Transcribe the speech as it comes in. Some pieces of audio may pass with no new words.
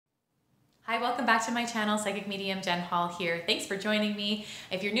Hi, welcome back to my channel, Psychic Medium Jen Hall here. Thanks for joining me.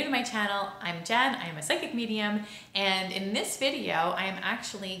 If you're new to my channel, I'm Jen, I'm a psychic medium, and in this video, I am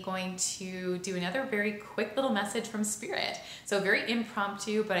actually going to do another very quick little message from Spirit. So very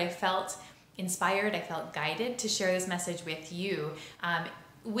impromptu, but I felt inspired, I felt guided to share this message with you.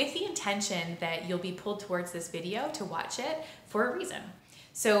 With the intention that you'll be pulled towards this video to watch it for a reason.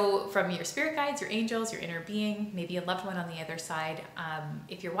 So from your spirit guides, your angels, your inner being, maybe a loved one on the other side,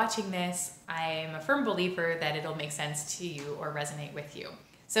 if you're watching this, I'm a firm believer that it'll make sense to you or resonate with you.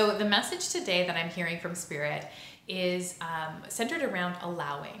 So the message today that I'm hearing from Spirit is centered around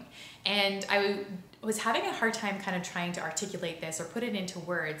allowing. And I was having a hard time kind of trying to articulate this or put it into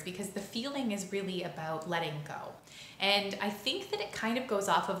words because the feeling is really about letting go. And I think that it kind of goes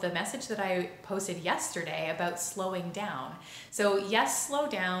off of the message that I posted yesterday about slowing down. So yes, slow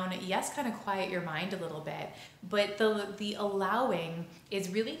down, yes, kind of quiet your mind a little bit, but the allowing is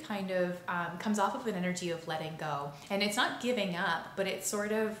really kind of comes off of an energy of letting go. And it's not giving up, but it's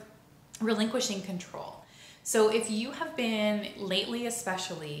sort of relinquishing control. So if you have been lately,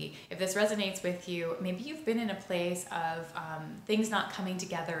 especially, if this resonates with you, maybe you've been in a place of things not coming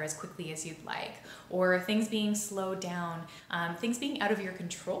together as quickly as you'd like, or things being slowed down, things being out of your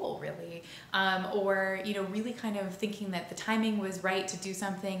control, really, or really kind of thinking that the timing was right to do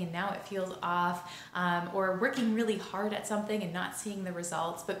something and now it feels off, or working really hard at something and not seeing the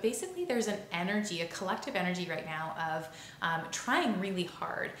results. But basically, there's an energy, a collective energy right now of trying really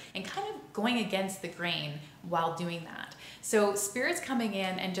hard and kind of going against the grain while doing that. So Spirit's coming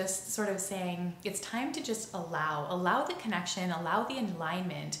in and just sort of saying, it's time to just allow the connection, allow the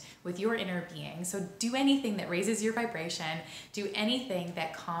alignment with your inner being. So do anything that raises your vibration, do anything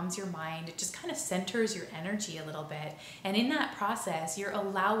that calms your mind, it just kind of centers your energy a little bit. And in that process, you're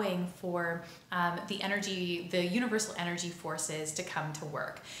allowing for the energy, the universal energy forces to come to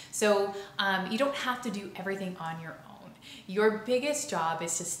work. So you don't have to do everything on your own. Your biggest job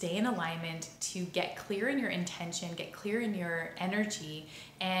is to stay in alignment, to get clear in your intention, get clear in your energy,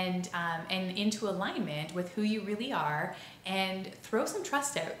 and into alignment with who you really are, and throw some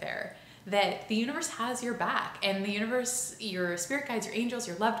trust out there that the universe has your back, and the universe, your spirit guides, your angels,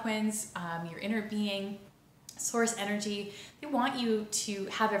 your loved ones, your inner being, source energy, they want you to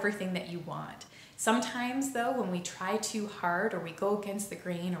have everything that you want. Sometimes though, when we try too hard or we go against the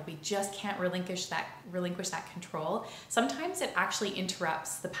grain or we just can't relinquish that control, sometimes it actually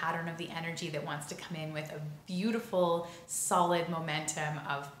interrupts the pattern of the energy that wants to come in with a beautiful, solid momentum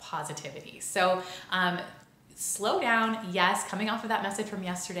of positivity. So slow down, yes, coming off of that message from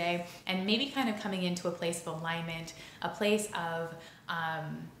yesterday, and maybe kind of coming into a place of alignment, a place of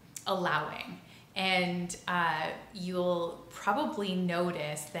allowing. And you'll probably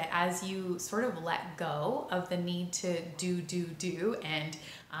notice that as you sort of let go of the need to do and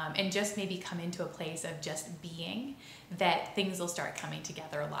just maybe come into a place of just being, that things will start coming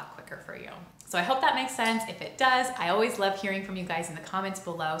together a lot quicker for you. So I hope that makes sense. If it does, I always love hearing from you guys in the comments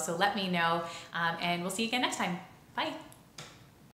below. So let me know, and we'll see you again next time. Bye.